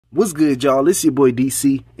What's good, y'all? It's your boy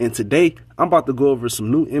DC, and today I'm about to go over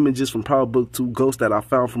some new images from Power Book 2 Ghost that I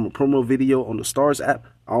found from a promo video on the Stars app.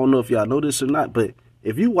 I don't know if y'all know this or not, but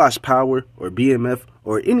if you watch Power or BMF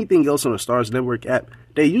or anything else on the Stars Network app,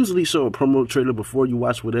 they usually show a promo trailer before you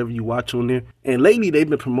watch whatever you watch on there. And lately, they've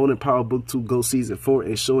been promoting Power Book 2 Ghost Season 4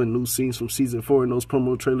 and showing new scenes from Season 4 in those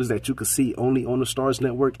promo trailers that you can see only on the Stars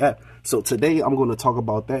Network app. So today, I'm going to talk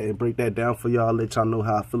about that and break that down for y'all, let y'all know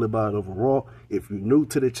how I feel about it overall. If you're new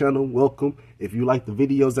to the channel, welcome. If you like the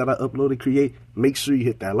videos that I upload and create, make sure you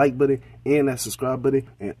hit that like button and that subscribe button.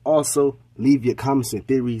 And also, leave your comments and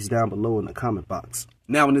theories down below in the comment box.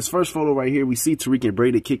 Now, in this first photo right here, we see Tariq and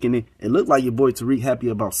Brayden kicking it. It looked like your boy Tariq happy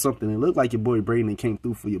about something. It looked like your boy Brayden came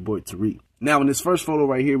through for your boy Tariq. Now, in this first photo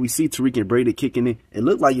right here, we see Tariq and Brayden kicking it. It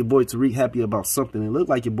looked like your boy Tariq happy about something. It looked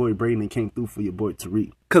like your boy Brayden came through for your boy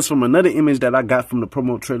Tariq. Because from another image that I got from the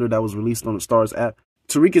promo trailer that was released on the Stars app,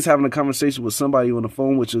 Tariq is having a conversation with somebody on the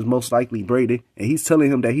phone, which is most likely Brayden, and he's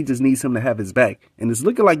telling him that he just needs him to have his back. And it's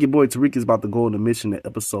looking like your boy Tariq is about to go on a mission in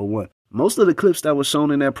episode 1. Most of the clips that was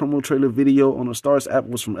shown in that promo trailer video on the Stars app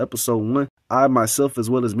was from episode 1. I myself, as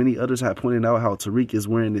well as many others, have pointed out how Tariq is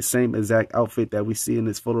wearing the same exact outfit that we see in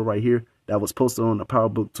this photo right here that was posted on the Power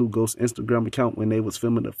Book 2 Ghost Instagram account when they was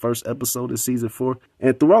filming the first episode of season 4.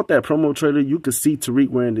 And throughout that promo trailer, you could see Tariq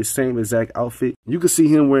wearing the same exact outfit. You could see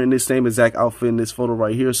him wearing this same exact outfit in this photo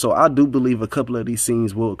right here. So I do believe a couple of these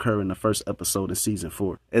scenes will occur in the first episode of season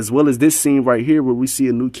 4. As well as this scene right here where we see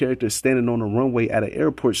a new character standing on a runway at an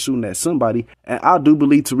airport shooting at somebody. And I do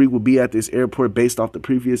believe Tariq will be at this airport based off the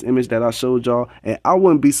previous image that I showed y'all. And I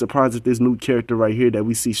wouldn't be surprised if this new character right here that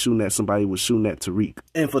we see shooting at somebody was shooting at Tariq.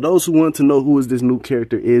 And for those who want to know who is this new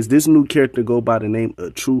character is, this new character go by the name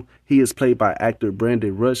of True. He is played by actor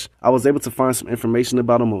Brandon Rush. I was able to find some information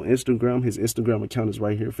about him on Instagram. His Instagram account is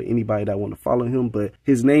right here for anybody that want to follow him. But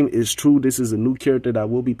his name is True. This is a new character that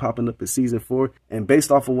will be popping up in season 4. And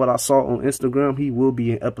based off of what I saw on Instagram, he will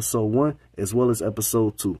be in episode 1 as well as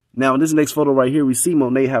episode 2. Now, in this next photo right here, we see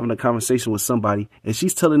Monet having a conversation with somebody. And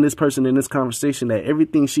she's telling this person in this conversation that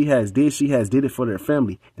everything she has did it for their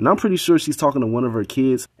family. And I'm pretty sure she's talking to one of her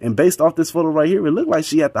kids. And based off this photo right here, it looked like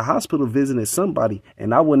she at the hospital visiting somebody.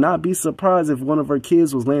 And I would not be surprised if one of her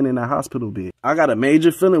kids was laying in that hospital bed. I got a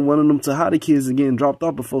major feeling one of them Tahada kids is getting dropped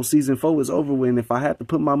off before season 4 is over with. And if I had to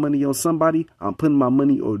put my money on somebody, I'm putting my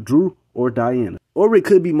money on Drew or Diana. Or it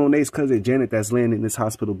could be Monet's cousin Janet that's laying in this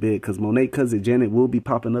hospital bed, because Monet's cousin Janet will be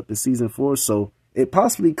popping up in season 4. So it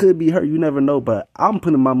possibly could be her. You never know. But I'm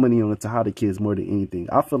putting my money on the Tahada kids more than anything.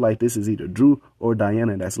 I feel like this is either Drew or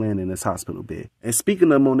Diana that's laying in this hospital bed. And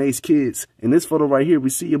speaking of Monet's kids, in this photo right here, we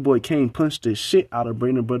see your boy Kane punch the shit out of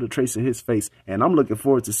Brayden brother tracing his face. And I'm looking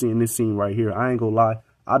forward to seeing this scene right here. I ain't gonna lie.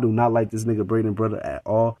 I do not like this nigga Brayden brother at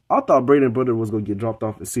all. I thought Brayden brother was going to get dropped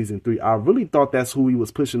off in season 3. I really thought that's who he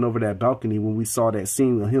was pushing over that balcony when we saw that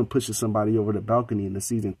scene of him pushing somebody over the balcony in the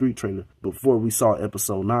season 3 trailer before we saw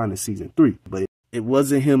episode 9 in season 3. But it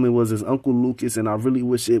wasn't him. It was his uncle Lucas, and I really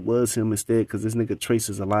wish it was him instead, because this nigga Trace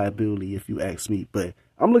is a liability if you ask me. But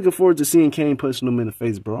I'm looking forward to seeing Kane punching him in the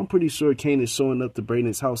face, bro. I'm pretty sure Kane is showing up to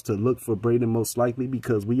Brayden's house to look for Brayden most likely,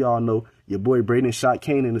 because we all know your boy Brayden shot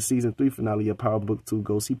Kane in the season 3 finale of Power Book 2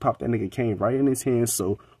 Ghost. He popped that nigga Kane right in his hand,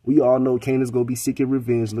 so we all know Kane is going to be seeking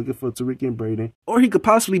revenge, looking for Tariq and Brayden. Or he could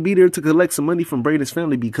possibly be there to collect some money from Brayden's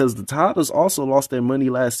family, because the Tahadas also lost their money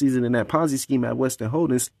last season in that Ponzi scheme at Weston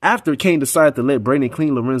Holdings after Kane decided to let Brayden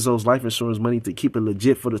clean Lorenzo's life insurance money to keep it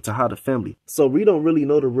legit for the Tahada family. So we don't really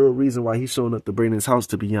know the real reason why he's showing up to Brayden's house,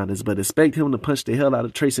 to be honest, but expect him to punch the hell out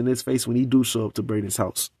of Trace in his face when he do show up to Brayden's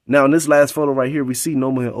house. Now, in this last photo right here, we see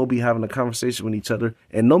Noma and Obi having a conversation with each other,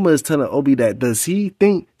 and Noma is telling Obi that does he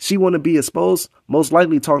think she want to be exposed? Most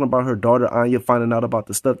likely talking about her daughter Anya finding out about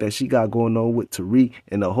the stuff that she got going on with Tariq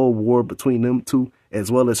and the whole war between them two,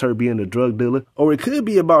 as well as her being a drug dealer. Or it could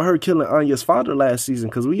be about her killing Anya's father last season,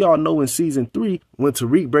 because we all know in season 3, when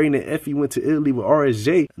Tariq, Brayden, and Effie went to Italy with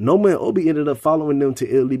RSJ, Noma and Obi ended up following them to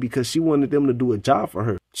Italy because she wanted them to do a job for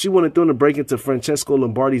her. She wanted them to break into Francesco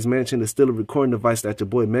Lombardi's mansion to steal a recording device that your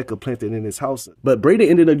boy Mecca planted in his house. But Brayden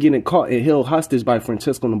ended up getting caught and held hostage by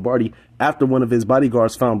Francesco Lombardi after one of his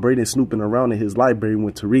bodyguards found Brayden snooping around in his library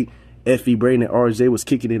when Tariq, Effie, Brayden, and RJ was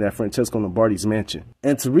kicking it at Francesco Lombardi's mansion.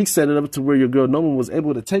 And Tariq set it up to where your girl Noma was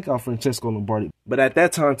able to take out Francesco Lombardi. But at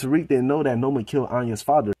that time, Tariq didn't know that Noma killed Anya's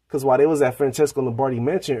father, because while they was at Francesco Lombardi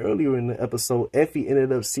mansion earlier in the episode, Effie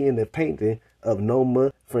ended up seeing the painting of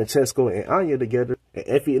Noma, Francesco, and Anya together. And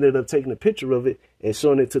Effie ended up taking a picture of it and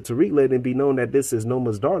showing it to Tariq, letting it be known that this is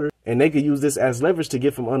Noma's daughter. And they could use this as leverage to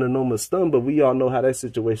get from under Noma's thumb, but we all know how that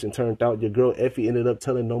situation turned out. Your girl Effie ended up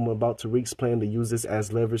telling Noma about Tariq's plan to use this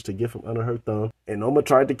as leverage to get from under her thumb. And Noma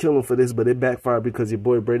tried to kill him for this, but it backfired because your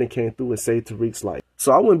boy Brayden came through and saved Tariq's life.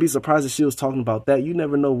 So I wouldn't be surprised if she was talking about that. You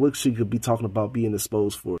never know what she could be talking about being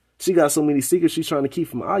exposed for. She got so many secrets she's trying to keep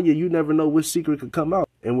from Aya, you never know which secret could come out.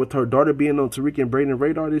 And with her daughter being on Tariq and Brayden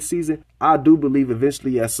radar this season, I do believe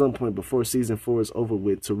eventually at some point before season 4 is over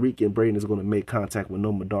with, Tariq and Brayden is going to make contact with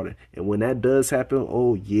Noma's daughter. And when that does happen,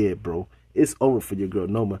 oh yeah, bro, it's over for your girl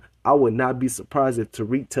Noma. I would not be surprised if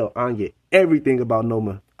Tariq tell Anya everything about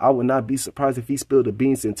Noma. I would not be surprised if he spilled the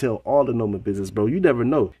beans and tell all the Noma business, bro. You never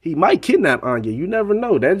know. He might kidnap Anya. You never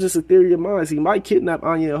know. That's just a theory of mine. He might kidnap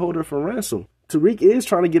Anya and hold her for ransom. Tariq is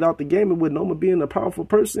trying to get out the game, and with Noma being a powerful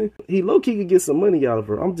person, he low-key could get some money out of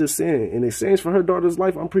her. I'm just saying, in exchange for her daughter's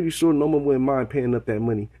life, I'm pretty sure Noma wouldn't mind paying up that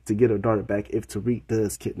money to get her daughter back if Tariq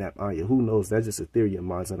does kidnap Anya. Who knows? That's just a theory of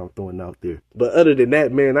mine that I'm throwing out there. But other than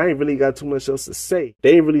that, man, I ain't really got too much else to say.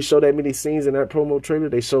 They didn't really show that many scenes in that promo trailer.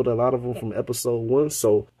 They showed a lot of them from episode 1,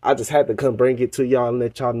 so I just had to come bring it to y'all and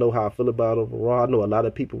let y'all know how I feel about it overall. I know a lot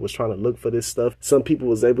of people was trying to look for this stuff. Some people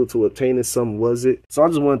was able to obtain it, some wasn't. So I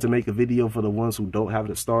just wanted to make a video for the ones who don't have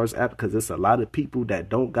the Stars app, because there's a lot of people that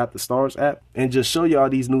don't got the Stars app, and just show y'all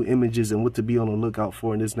these new images and what to be on the lookout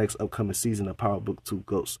for in this next upcoming season of Power Book 2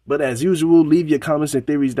 Ghost. But as usual, leave your comments and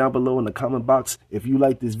theories down below in the comment box. If you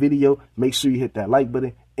like this video, make sure you hit that like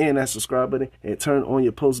button and that subscribe button, and turn on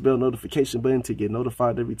your post bell notification button to get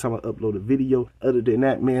notified every time I upload a video. Other than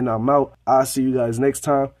that, man, I'm out. I'll see you guys next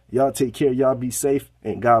time. Y'all take care, y'all be safe,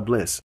 and God bless.